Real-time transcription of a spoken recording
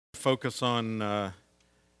focus on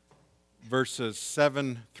verses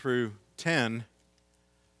 7 through 10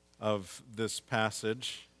 of this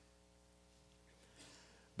passage.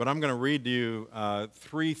 But I'm going to read to you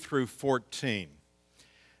 3 through 14.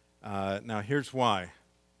 Now, here's why.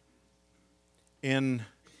 In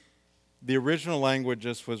the original language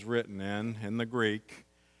this was written in the Greek,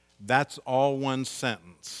 that's all one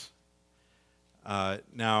sentence.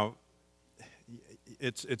 Now,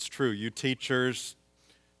 it's true. You teachers,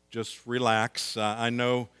 just relax. I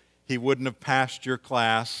know he wouldn't have passed your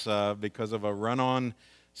class because of a run-on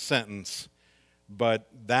sentence, but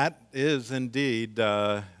that is indeed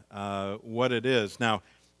what it is. Now,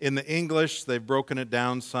 in the English, they've broken it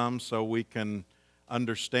down some so we can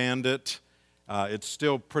understand it. It's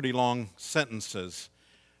still pretty long sentences,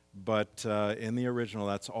 but in the original,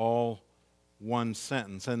 that's all one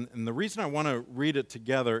sentence. And the reason I want to read it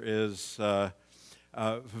together is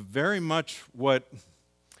very much what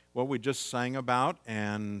we just sang about,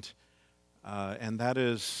 and that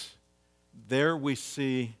is, there we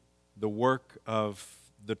see the work of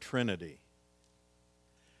the Trinity.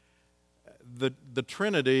 The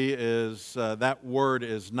Trinity is, that word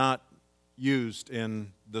is not used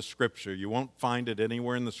in the Scripture. You won't find it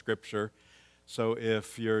anywhere in the Scripture. So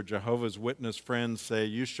if your Jehovah's Witness friends say,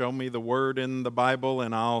 you show me the word in the Bible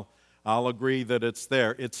and I'll agree that it's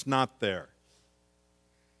there, it's not there.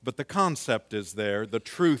 But the concept is there, the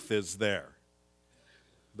truth is there.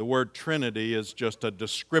 The word Trinity is just a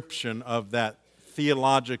description of that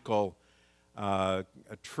theological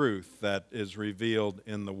truth that is revealed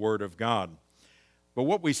in the Word of God. But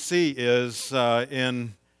what we see is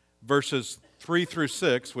in verses 3 through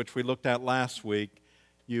 6, which we looked at last week,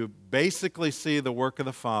 you basically see the work of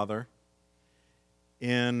the Father.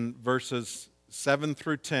 In verses 7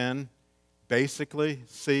 through 10, basically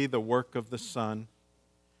see the work of the Son.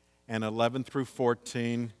 And 11 through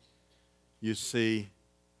 14, you see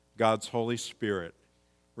God's Holy Spirit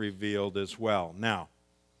revealed as well. Now,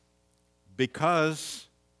 because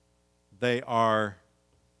they are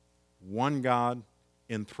one God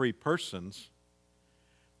in three persons,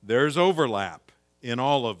 there's overlap in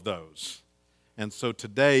all of those. And so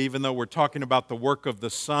today, even though we're talking about the work of the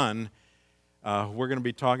Son, we're going to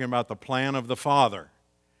be talking about the plan of the Father.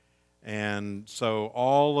 And so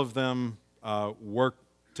all of them work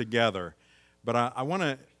together. But I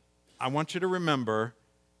want you to remember,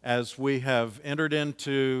 as we have entered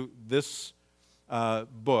into this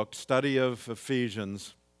book, study of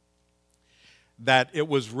Ephesians, that it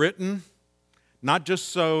was written not just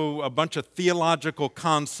so a bunch of theological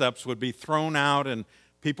concepts would be thrown out and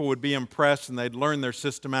people would be impressed and they'd learn their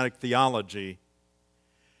systematic theology.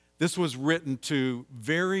 This was written to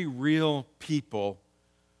very real people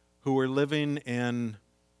who were living in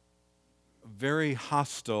a very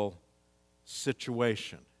hostile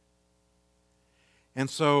situation. And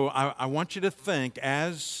so I want you to think,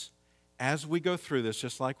 as we go through this,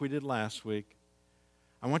 just like we did last week,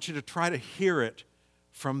 I want you to try to hear it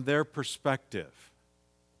from their perspective.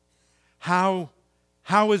 How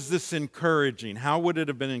is this encouraging? How would it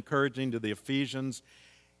have been encouraging to the Ephesians?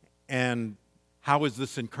 And how is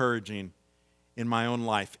this encouraging in my own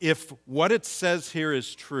life? If what it says here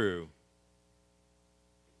is true,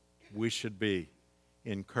 we should be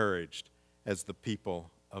encouraged as the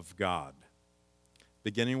people of God.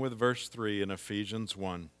 Beginning with verse 3 in Ephesians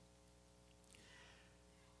 1.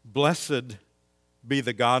 Blessed be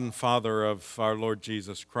the God and Father of our Lord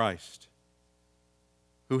Jesus Christ,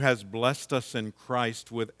 who has blessed us in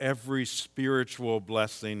Christ with every spiritual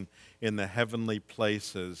blessing in the heavenly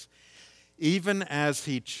places, even as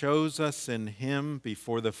He chose us in Him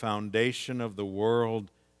before the foundation of the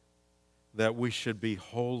world, that we should be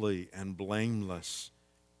holy and blameless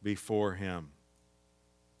before Him.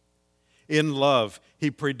 In love, He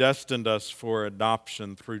predestined us for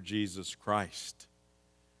adoption through Jesus Christ,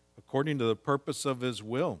 according to the purpose of His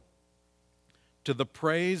will, to the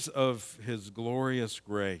praise of His glorious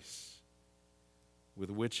grace, with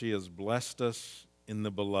which He has blessed us in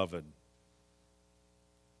the Beloved.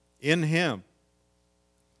 In Him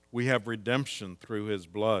we have redemption through His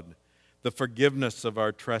blood, the forgiveness of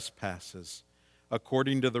our trespasses,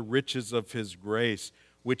 according to the riches of His grace,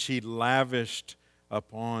 which He lavished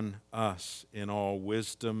upon us in all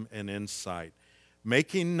wisdom and insight,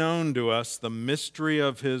 making known to us the mystery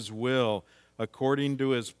of His will, according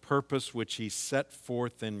to His purpose, which He set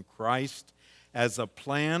forth in Christ as a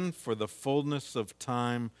plan for the fullness of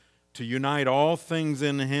time, to unite all things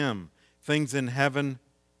in Him, things in heaven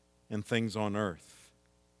and things on earth.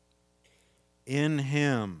 In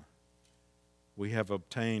Him we have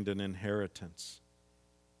obtained an inheritance,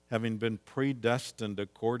 having been predestined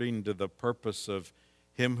according to the purpose of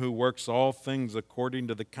him who works all things according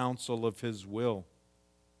to the counsel of his will,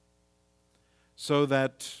 so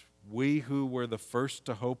that we who were the first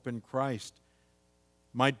to hope in Christ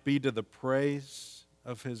might be to the praise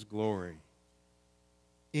of his glory.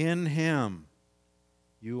 In him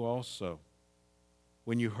you also,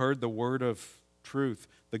 when you heard the word of truth,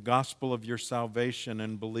 the gospel of your salvation,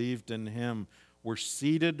 and believed in him, were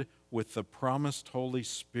seated with the promised Holy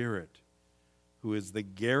Spirit, who is the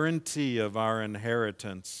guarantee of our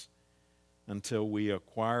inheritance until we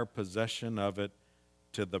acquire possession of it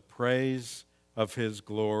to the praise of his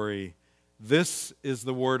glory. This is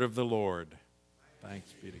the word of the Lord.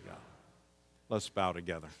 Thanks be to God. Let's bow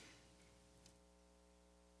together.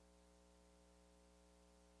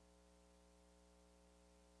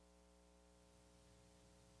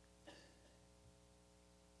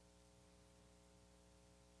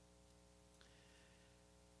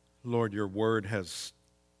 Lord, your word has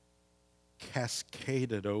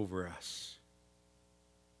cascaded over us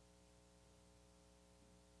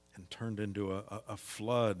and turned into a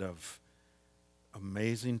flood of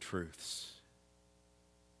amazing truths.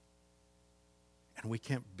 And we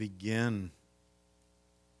can't begin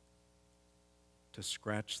to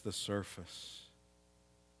scratch the surface.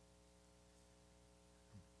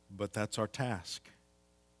 But that's our task.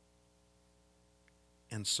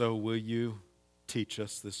 And so will you teach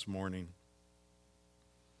us this morning?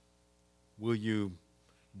 Will you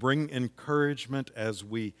bring encouragement as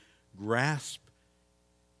we grasp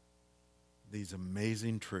these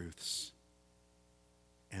amazing truths?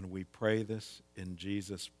 And we pray this in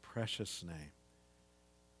Jesus' precious name.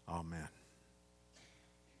 Amen.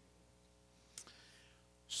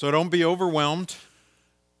 So don't be overwhelmed.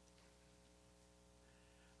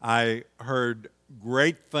 I heard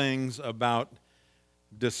great things about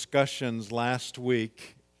discussions last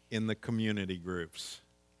week in the community groups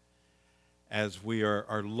as we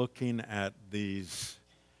are looking at these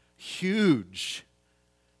huge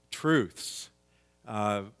truths.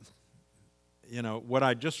 What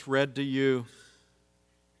I just read to you,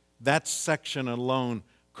 that section alone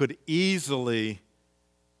could easily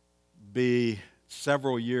be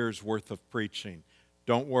several years' worth of preaching.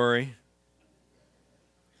 Don't worry.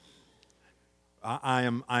 I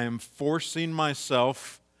am forcing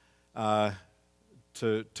myself to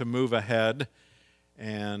move ahead,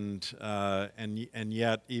 and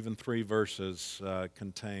yet even 3 verses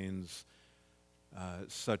contains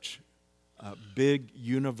such big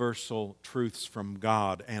universal truths from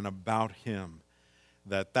God and about Him.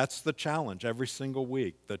 That's the challenge every single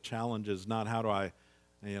week. The challenge is not how do I,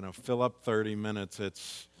 fill up 30 minutes.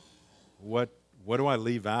 It's what do I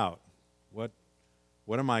leave out? What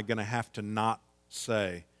am I going to have to not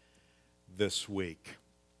say this week?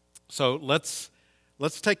 So let's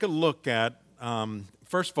take a look at,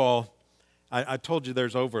 first of all, I told you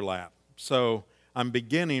there's overlap. So I'm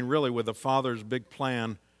beginning really with the Father's big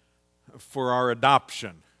plan for our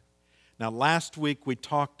adoption. Now last week we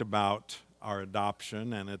talked about our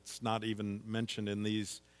adoption, and it's not even mentioned in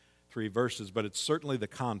these 3 verses, but it's certainly the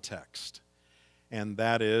context. And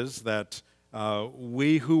that is that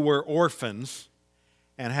we who were orphans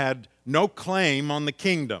and had no claim on the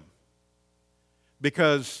kingdom,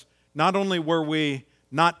 because not only were we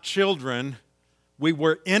not children, we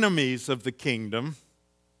were enemies of the kingdom.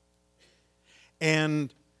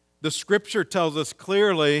 And the Scripture tells us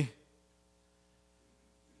clearly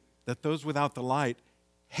that those without the light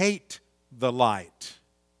hate the light.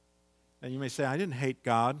 And you may say, I didn't hate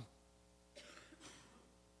God.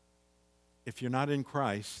 If you're not in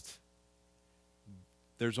Christ,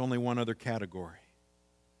 there's only one other category,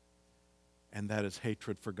 and that is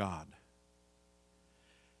hatred for God.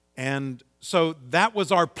 And so that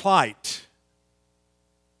was our plight.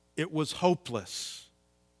 It was hopeless.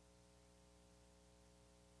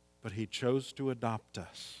 But He chose to adopt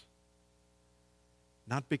us,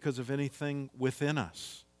 not because of anything within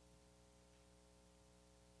us,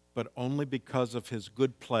 but only because of His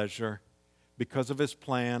good pleasure, because of His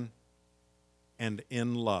plan, and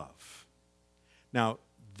in love. Now,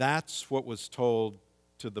 that's what was told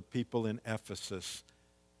to the people in Ephesus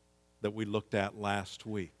that we looked at last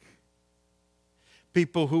week.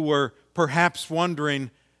 People who were perhaps wondering,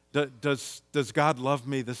 does God love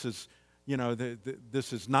me? This is,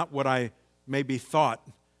 this is not what I maybe thought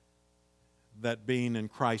that being in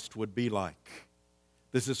Christ would be like.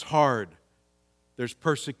 This is hard. There's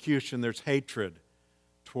persecution, there's hatred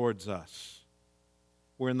towards us.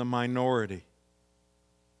 We're in the minority.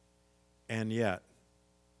 And yet,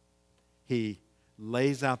 He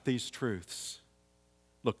lays out these truths.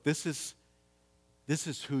 Look, this is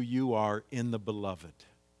who you are in the Beloved,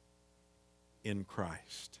 in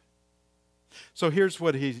Christ. So here's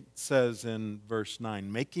what he says in verse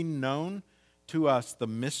 9, making known to us the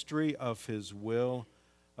mystery of his will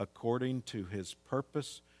according to his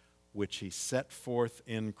purpose, which he set forth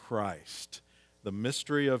in Christ. The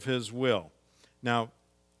mystery of his will. Now,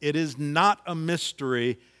 it is not a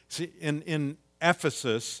mystery. See, in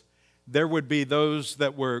Ephesus, there would be those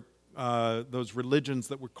that were those religions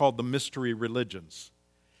that were called the mystery religions.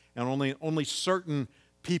 And only certain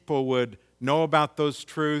people would know about those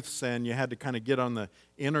truths, and you had to kind of get on the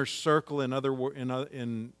inner circle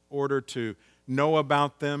in order to know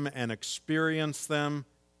about them and experience them.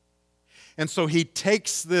 And so he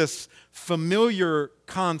takes this familiar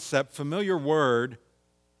concept, familiar word,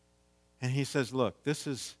 and he says, look, this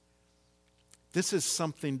is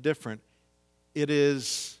something different. It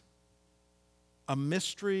is a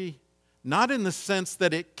mystery, not in the sense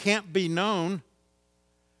that it can't be known,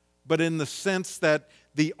 but in the sense that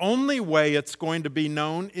the only way it's going to be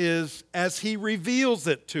known is as he reveals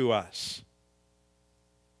it to us.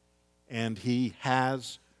 And he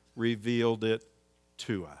has revealed it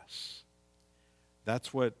to us.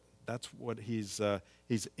 That's what he's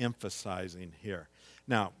emphasizing here.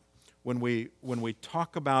 Now, when we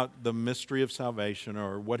talk about the mystery of salvation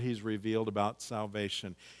or what he's revealed about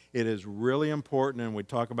salvation, it is really important, and we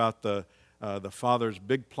talk about the Father's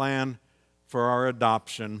big plan for our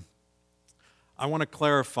adoption. I want to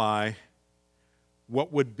clarify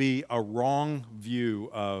what would be a wrong view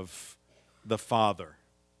of the Father.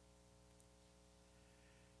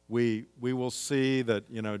 We will see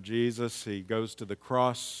that, Jesus, he goes to the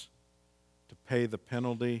cross to pay the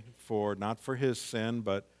penalty for, not for his sin,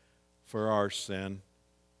 but for our sin.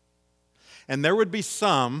 And there would be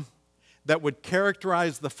some that would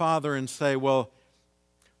characterize the Father and say, well,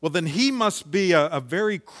 then he must be a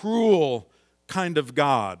very cruel kind of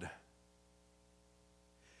God.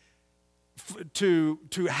 To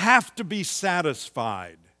have to be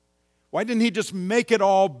satisfied. Why didn't he just make it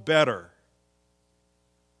all better?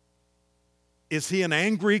 Is he an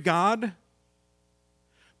angry God?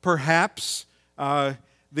 Perhaps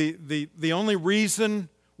the only reason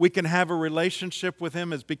we can have a relationship with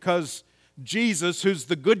him is because Jesus, who's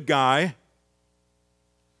the good guy,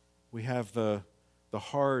 we have the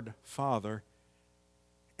hard father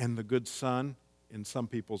and the good son in some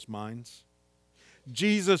people's minds.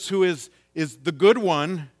 Jesus, who is the good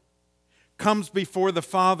one, comes before the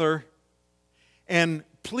Father and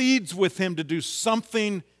pleads with him to do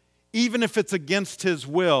something, even if it's against his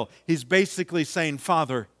will. He's basically saying,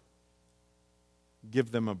 Father,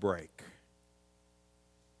 give them a break.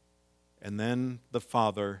 And then the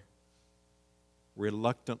Father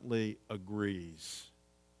reluctantly agrees.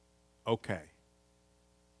 Okay,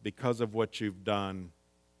 because of what you've done,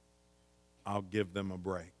 I'll give them a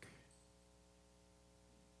break.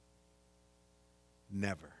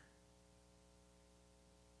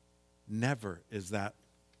 Never is that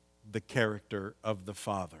the character of the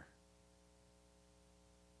Father.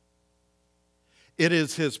 It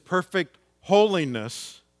is his perfect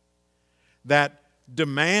holiness that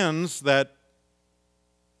demands that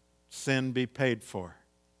sin be paid for.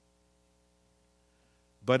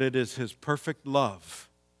 But it is his perfect love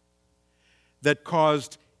that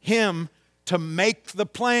caused him to make the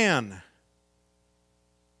plan.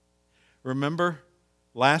 Remember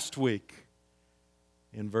last week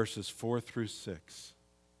in verses 4 through 6.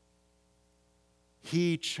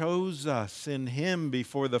 He chose us in him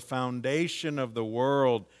before the foundation of the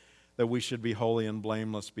world that we should be holy and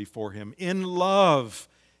blameless before him. In love,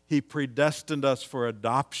 he predestined us for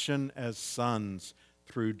adoption as sons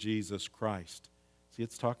through Jesus Christ. See,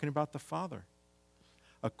 it's talking about the Father.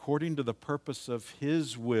 According to the purpose of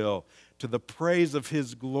his will, to the praise of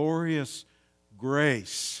his glorious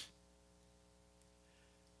grace,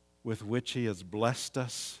 with which he has blessed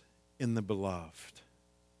us in the beloved.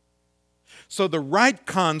 So the right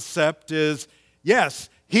concept is, yes,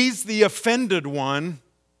 he's the offended one,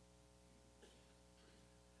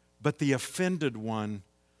 but the offended one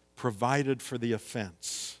provided for the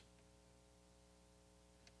offense.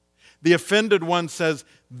 The offended one says,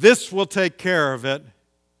 this will take care of it,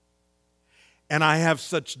 and I have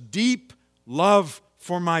such deep love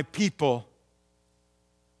for my people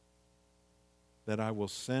that I will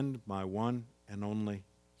send my one and only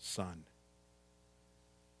Son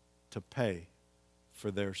to pay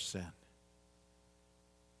for their sin.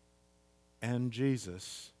 And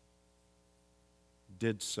Jesus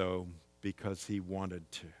did so because he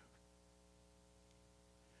wanted to.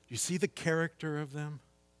 You see the character of them?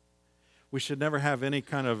 We should never have any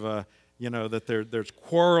kind of that there's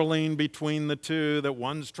quarreling between the two, that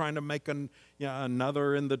one's trying to make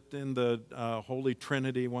another in the Holy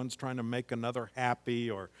Trinity, one's trying to make another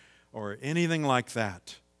happy, or or anything like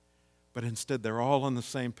that. But instead, they're all on the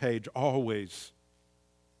same page, always,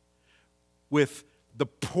 with the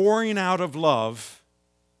pouring out of love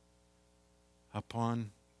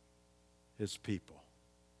upon His people.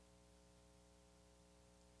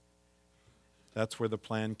 That's where the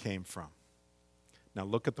plan came from. Now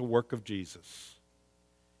look at the work of Jesus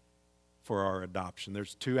for our adoption.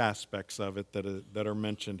 There's two aspects of it that are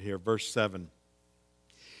mentioned here. Verse 7.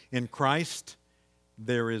 In Christ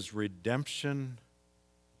there is redemption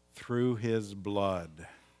through His blood.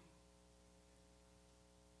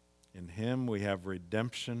 In Him we have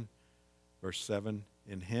redemption. Verse 7.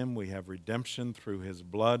 In Him we have redemption through His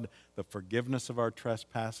blood, the forgiveness of our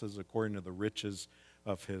trespasses according to the riches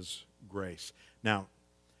of His grace. Now,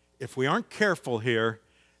 if we aren't careful here,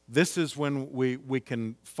 this is when we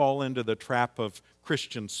can fall into the trap of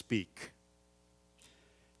Christian speak.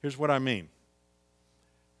 Here's what I mean.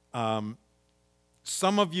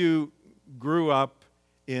 Some of you grew up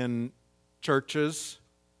in churches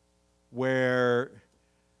where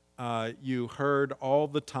you heard all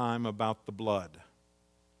the time about the blood.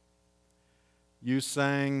 You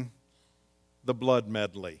sang the blood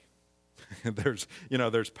medley.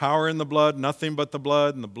 There's power in the blood, nothing but the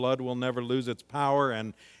blood, and the blood will never lose its power,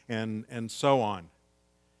 and so on.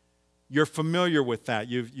 You're familiar with that.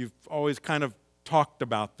 You've always kind of talked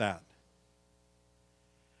about that.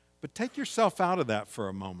 But take yourself out of that for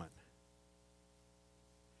a moment.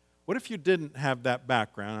 What if you didn't have that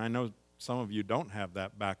background? I know some of you don't have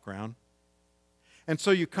that background. And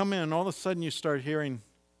so you come in and all of a sudden you start hearing,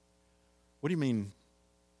 what do you mean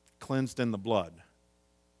cleansed in the blood?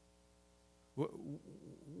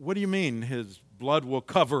 What do you mean His blood will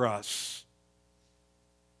cover us?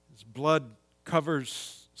 His blood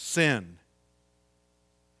covers sin.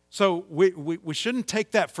 So we shouldn't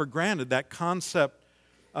take that for granted, that concept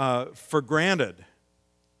for granted.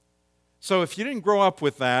 So if you didn't grow up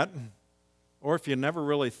with that, or if you never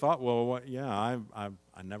really thought, I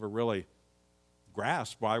never really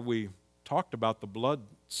grasped why we talked about the blood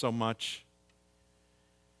so much.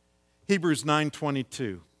 Hebrews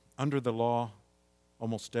 9:22. Under the law,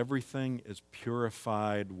 almost everything is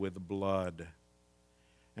purified with blood.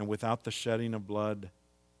 And without the shedding of blood,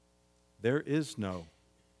 there is no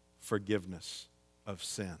forgiveness of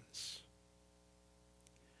sins.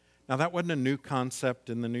 Now, that wasn't a new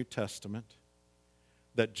concept in the New Testament,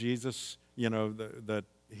 that Jesus, that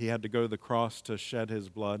He had to go to the cross to shed His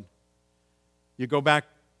blood. You go back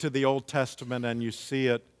to the Old Testament and you see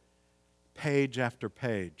it page after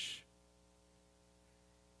page,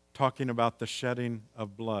 talking about the shedding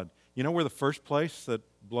of blood. You know where the first place that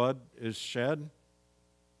blood is shed?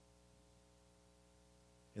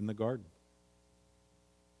 In the garden.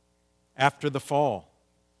 After the fall,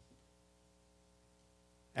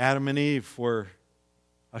 Adam and Eve were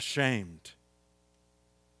ashamed.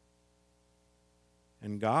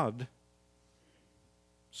 And God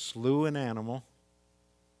slew an animal,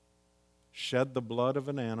 shed the blood of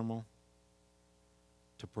an animal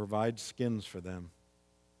to provide skins for them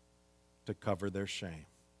to cover their shame.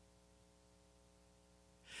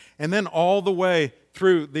 And then all the way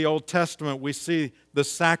through the Old Testament, we see the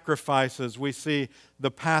sacrifices, we see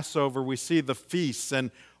the Passover, we see the feasts,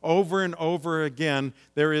 and over again,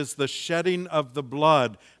 there is the shedding of the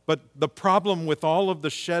blood. But the problem with all of the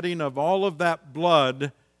shedding of all of that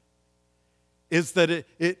blood is that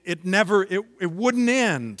it wouldn't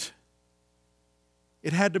end.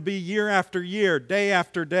 It had to be year after year, day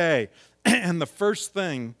after day. And the first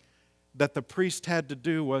thing that the priest had to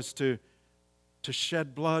do was to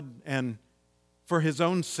shed blood and for his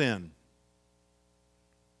own sin.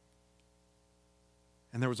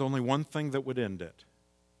 And there was only one thing that would end it.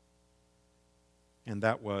 And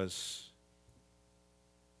that was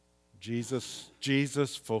Jesus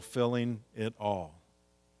fulfilling it all.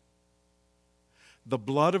 The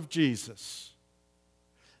blood of Jesus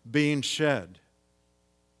being shed,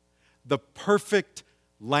 the perfect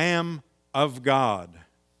Lamb of God,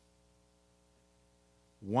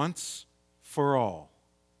 once for all.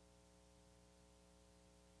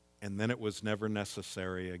 And then it was never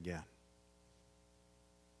necessary again.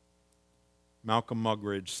 Malcolm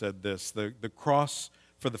Muggeridge said this: the cross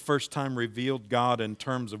for the first time revealed God in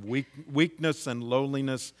terms of weakness and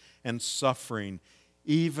lowliness and suffering,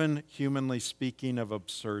 even humanly speaking of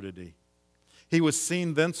absurdity. He was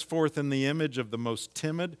seen thenceforth in the image of the most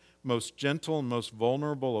timid, most gentle, and most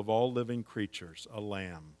vulnerable of all living creatures, a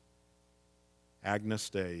lamb. Agnus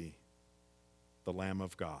Dei, the Lamb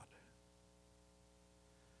of God.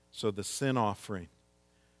 So the sin offering,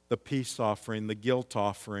 the peace offering, the guilt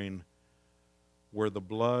offering were the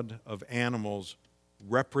blood of animals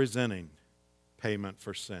representing payment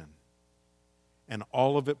for sin. And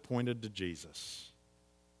all of it pointed to Jesus.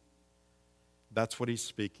 That's what he's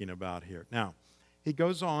speaking about here. Now, he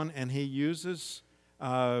goes on and he uses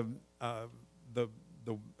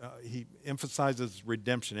he emphasizes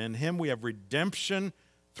redemption. In him we have redemption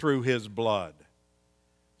through his blood.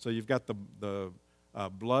 So you've got the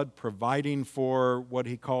blood providing for what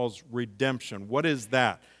he calls redemption. What is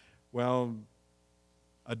that? Well,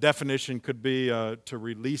 a definition could be to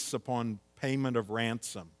release upon payment of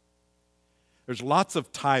ransom. There's lots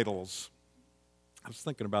of titles. I was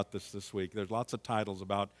thinking about this week. There's lots of titles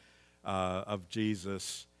about of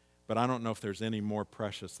Jesus, but I don't know if there's any more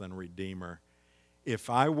precious than Redeemer. If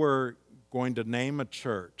I were going to name a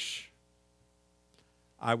church,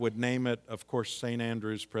 I would name it, of course, St.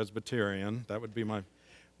 Andrew's Presbyterian. That would be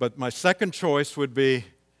but my second choice would be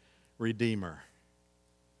Redeemer,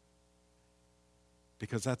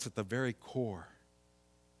 because that's at the very core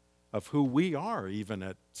of who we are, even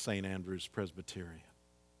at St. Andrew's Presbyterian,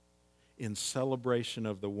 in celebration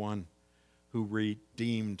of the one who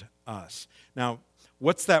redeemed us. Now,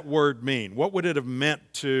 what's that word mean? What would it have meant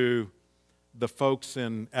to the folks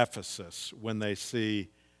in Ephesus when they see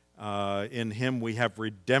in him we have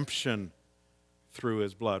redemption through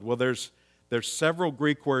his blood? Well, there's several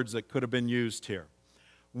Greek words that could have been used here.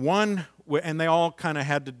 One, and they all kind of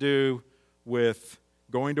had to do with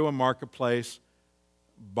going to a marketplace,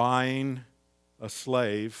 buying a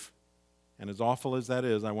slave, and as awful as that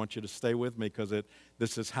is, I want you to stay with me because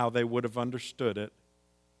this is how they would have understood it.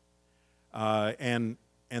 And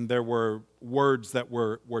there were words that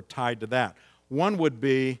were tied to that. One would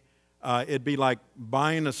be, it'd be like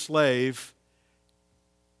buying a slave,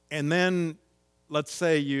 and then let's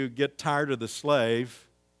say you get tired of the slave,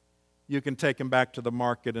 you can take him back to the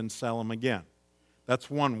market and sell him again. That's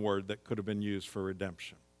one word that could have been used for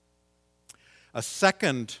redemption. A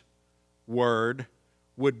second word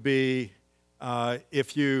would be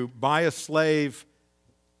if you buy a slave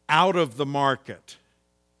out of the market,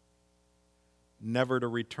 never to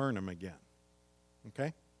return him again.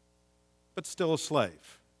 Okay? But still a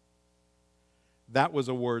slave. That was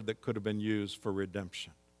a word that could have been used for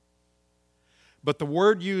redemption. But the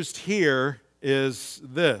word used here is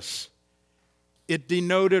this. It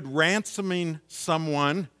denoted ransoming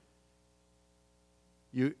someone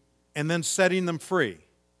and then setting them free.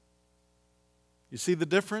 You see the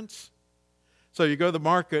difference? So you go to the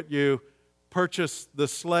market, you purchase the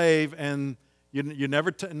slave, and you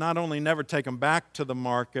never not only never take them back to the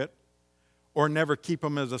market or never keep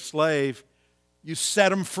them as a slave, you set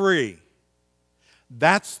them free.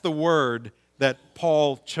 That's the word that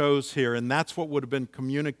Paul chose here, and that's what would have been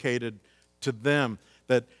communicated to them,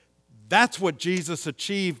 that's what Jesus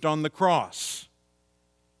achieved on the cross.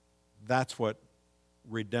 That's what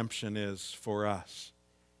redemption is for us.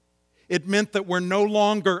 It meant that we're no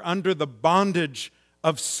longer under the bondage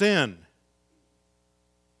of sin.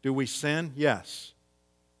 Do we sin? Yes.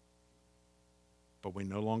 But we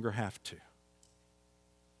no longer have to.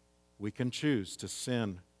 We can choose to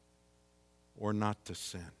sin or not to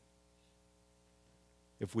sin.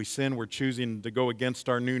 If we sin, we're choosing to go against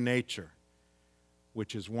our new nature,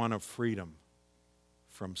 which is one of freedom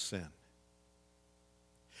from sin.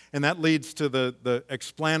 And that leads to the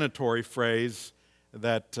explanatory phrase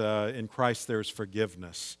that in Christ there's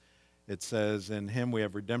forgiveness. It says, in him we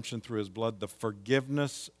have redemption through his blood, the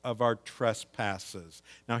forgiveness of our trespasses.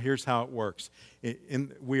 Now here's how it works.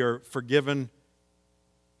 We are forgiven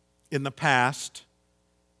in the past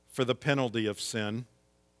for the penalty of sin.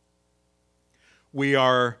 We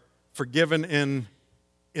are forgiven in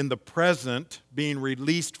the present, being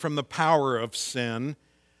released from the power of sin.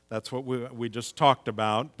 That's what we just talked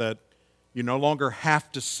about, that you no longer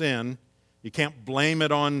have to sin. You can't blame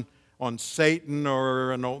it on Satan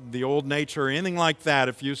or the old nature or anything like that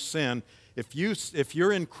if you sin. If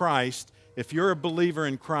you're in Christ, if you're a believer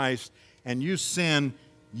in Christ and you sin,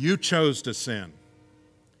 you chose to sin.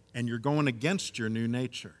 And you're going against your new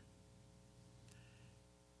nature.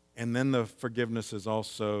 And then the forgiveness is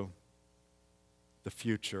also the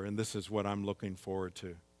future, and this is what I'm looking forward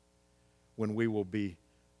to, when we will be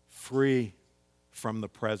free from the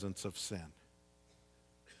presence of sin.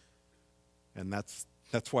 And that's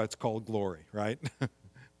why it's called glory, right?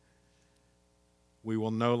 We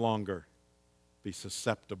will no longer be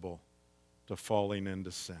susceptible to falling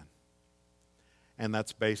into sin. And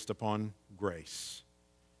that's based upon grace.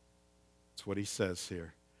 That's what he says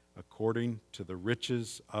here. According to the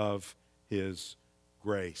riches of his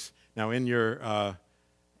grace. Now, in your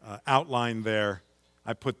outline there,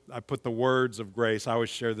 I put the words of grace. I always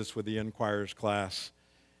share this with the Inquirers class.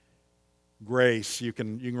 Grace, you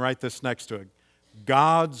can write this next to it.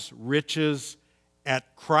 God's riches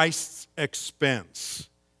at Christ's expense.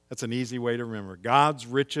 That's an easy way to remember. God's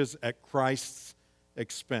riches at Christ's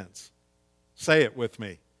expense. Say it with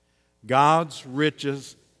me. God's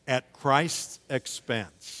riches at Christ's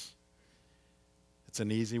expense. It's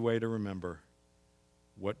an easy way to remember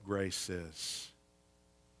what grace is.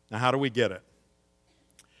 Now, how do we get it?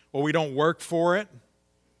 Well, we don't work for it.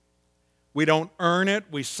 We don't earn it.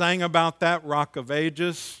 We sang about that, Rock of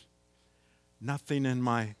Ages. Nothing in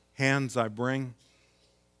my hands I bring.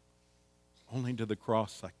 Only to the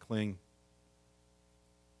cross I cling.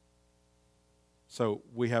 So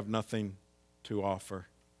we have nothing to offer.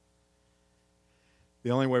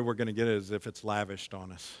 The only way we're going to get it is if it's lavished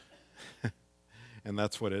on us. And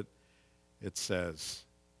that's what it says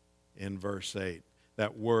in verse 8.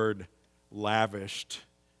 That word lavished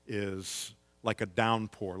is like a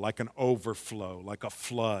downpour, like an overflow, like a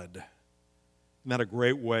flood. Isn't that a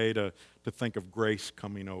great way to think of grace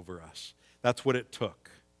coming over us? That's what it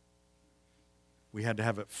took. We had to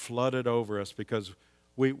have it flooded over us because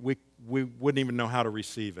we wouldn't even know how to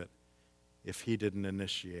receive it if He didn't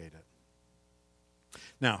initiate it.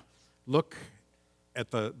 Now, look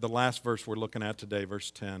at the last verse we're looking at today,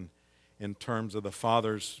 verse 10, in terms of the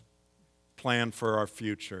Father's plan for our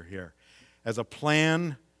future here. As a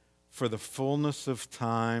plan for the fullness of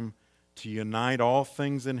time to unite all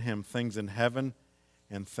things in Him, things in heaven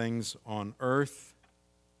and things on earth.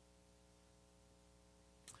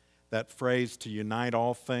 That phrase, to unite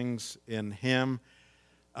all things in Him,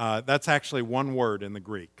 that's actually one word in the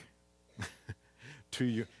Greek.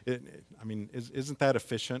 Isn't that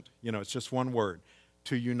efficient? It's just one word.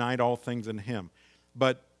 To unite all things in Him.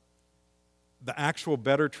 But the actual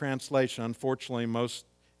better translation, unfortunately, most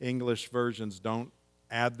English versions don't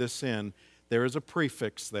add this in. There is a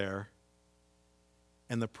prefix there,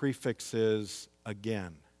 and the prefix is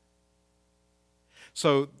again.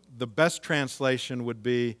 So the best translation would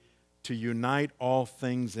be to unite all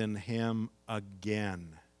things in Him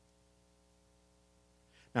again.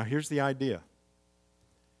 Now here's the idea.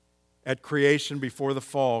 At creation before the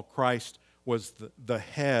fall, Christ was the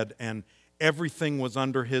head and everything was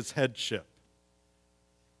under His headship.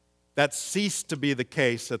 That ceased to be the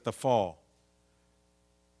case at the fall.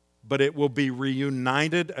 But it will be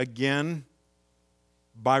reunited again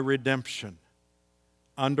by redemption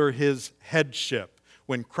under His headship.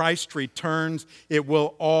 When Christ returns, it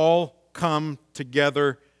will all come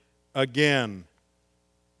together again.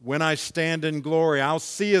 When I stand in glory, I'll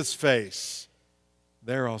see His face.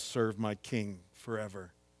 There I'll serve my King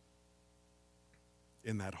forever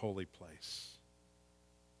in that holy place.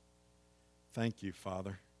 Thank you,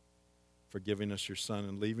 Father, for giving us your Son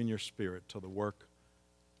and leaving your Spirit till the work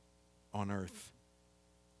on earth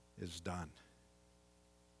is done.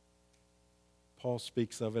 Paul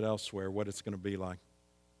speaks of it elsewhere, what it's going to be like.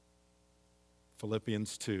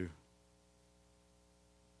 Philippians 2.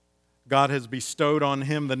 God has bestowed on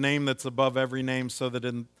Him the name that's above every name, so that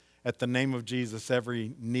at the name of Jesus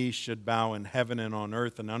every knee should bow in heaven and on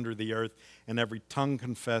earth and under the earth, and every tongue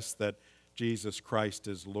confess that Jesus Christ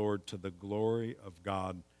is Lord, to the glory of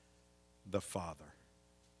God the Father.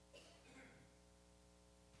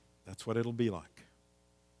 That's what it'll be like.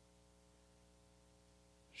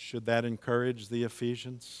 Should that encourage the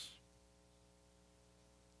Ephesians?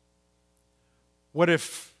 What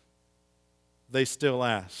if they still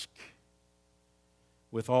ask,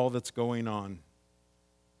 with all that's going on,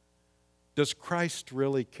 does Christ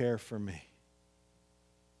really care for me?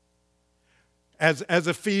 As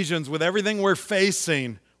Ephesians, with everything we're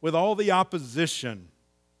facing, with all the opposition,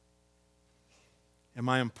 am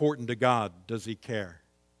I important to God? Does He care?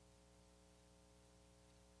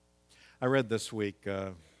 I read this week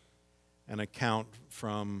an account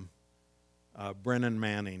from Brennan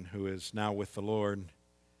Manning, who is now with the Lord.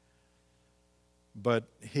 But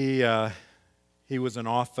he was an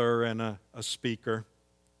author and a speaker.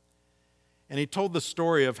 And he told the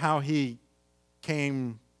story of how he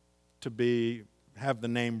came to have the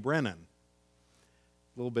name Brennan.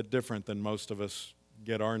 A little bit different than most of us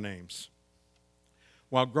get our names.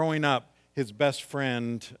 While growing up, his best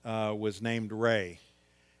friend was named Ray.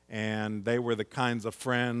 And they were the kinds of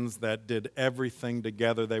friends that did everything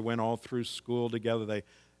together. They went all through school together.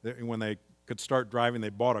 When they could start driving, they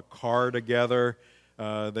bought a car together.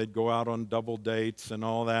 They'd go out on double dates and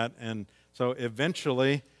all that. And so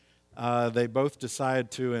eventually, they both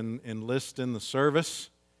decided to enlist in the service,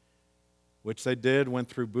 which they did, went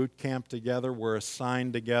through boot camp together, were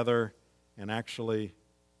assigned together, and actually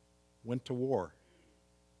went to war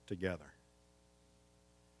together.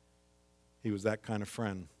 He was that kind of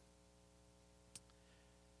friend.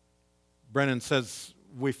 Brennan says,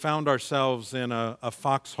 we found ourselves in a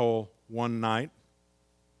foxhole one night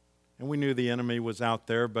And we knew the enemy was out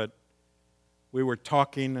there, but we were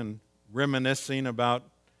talking and reminiscing about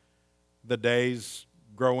the days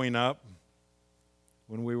growing up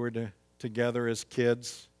when we were together as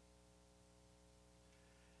kids.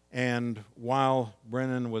 And while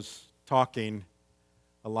Brennan was talking,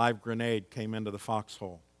 a live grenade came into the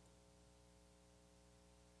foxhole.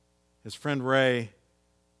 His friend Ray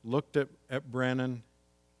looked at Brennan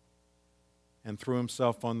and threw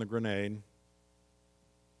himself on the grenade.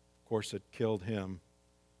 Of course, it killed him,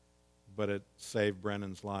 but it saved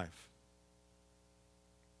Brennan's life.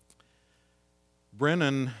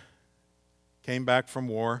 Brennan came back from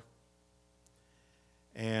war,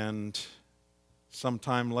 and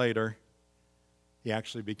sometime later, he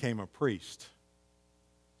actually became a priest.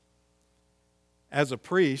 As a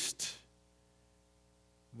priest,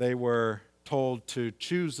 they were told to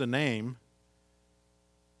choose a name,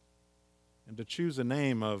 and to choose a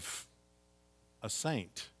name of a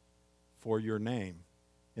saint for your name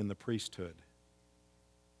in the priesthood.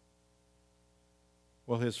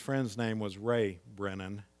 Well, his friend's name was Ray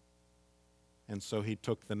Brennan, and so he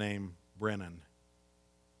took the name Brennan.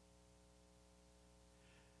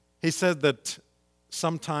 He said that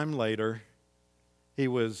sometime later, he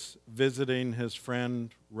was visiting his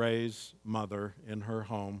friend Ray's mother in her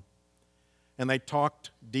home, and they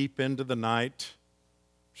talked deep into the night,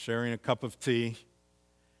 sharing a cup of tea.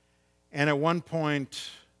 And at one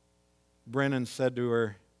point, Brennan said to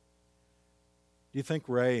her, "Do you think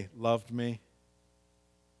Ray loved me?"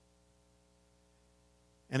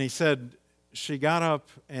 And he said she got up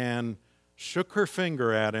and shook her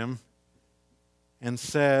finger at him and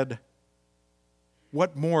said,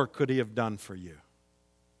 "What more could he have done for you?"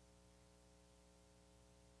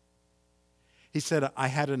 He said, "I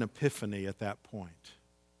had an epiphany at that point.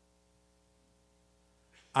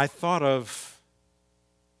 I thought of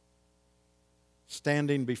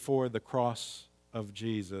standing before the cross of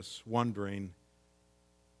Jesus, wondering,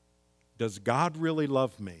 does God really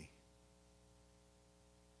love me?"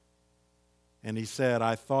 And he said,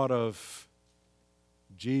 "I thought of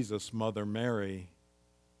Jesus' mother Mary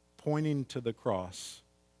pointing to the cross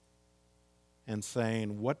and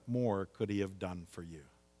saying, what more could he have done for you?"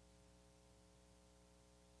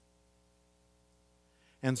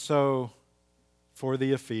 And so, for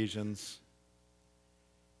the Ephesians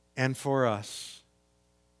and for us,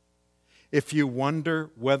 if you wonder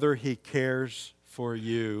whether he cares for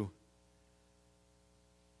you,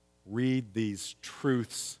 read these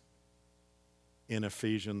truths in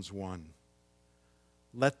Ephesians 1.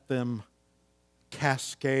 Let them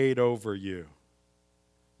cascade over you.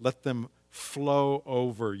 Let them flow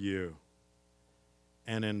over you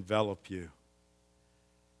and envelop you.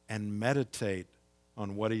 And meditate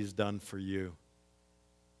on what he's done for you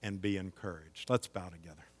and be encouraged. Let's bow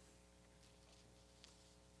together.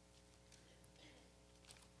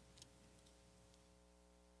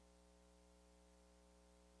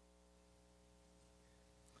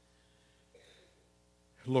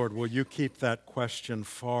 Lord, will you keep that question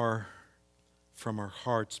far from our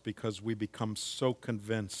hearts, because we become so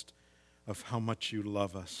convinced of how much you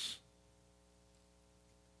love us.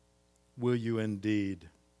 Will you indeed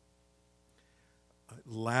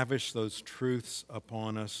lavish those truths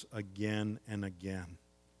upon us again and again?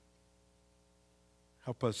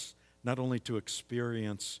 Help us not only to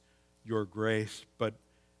experience your grace, but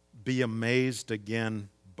be amazed again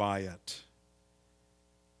by it.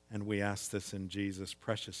 And we ask this in Jesus'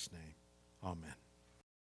 precious name. Amen.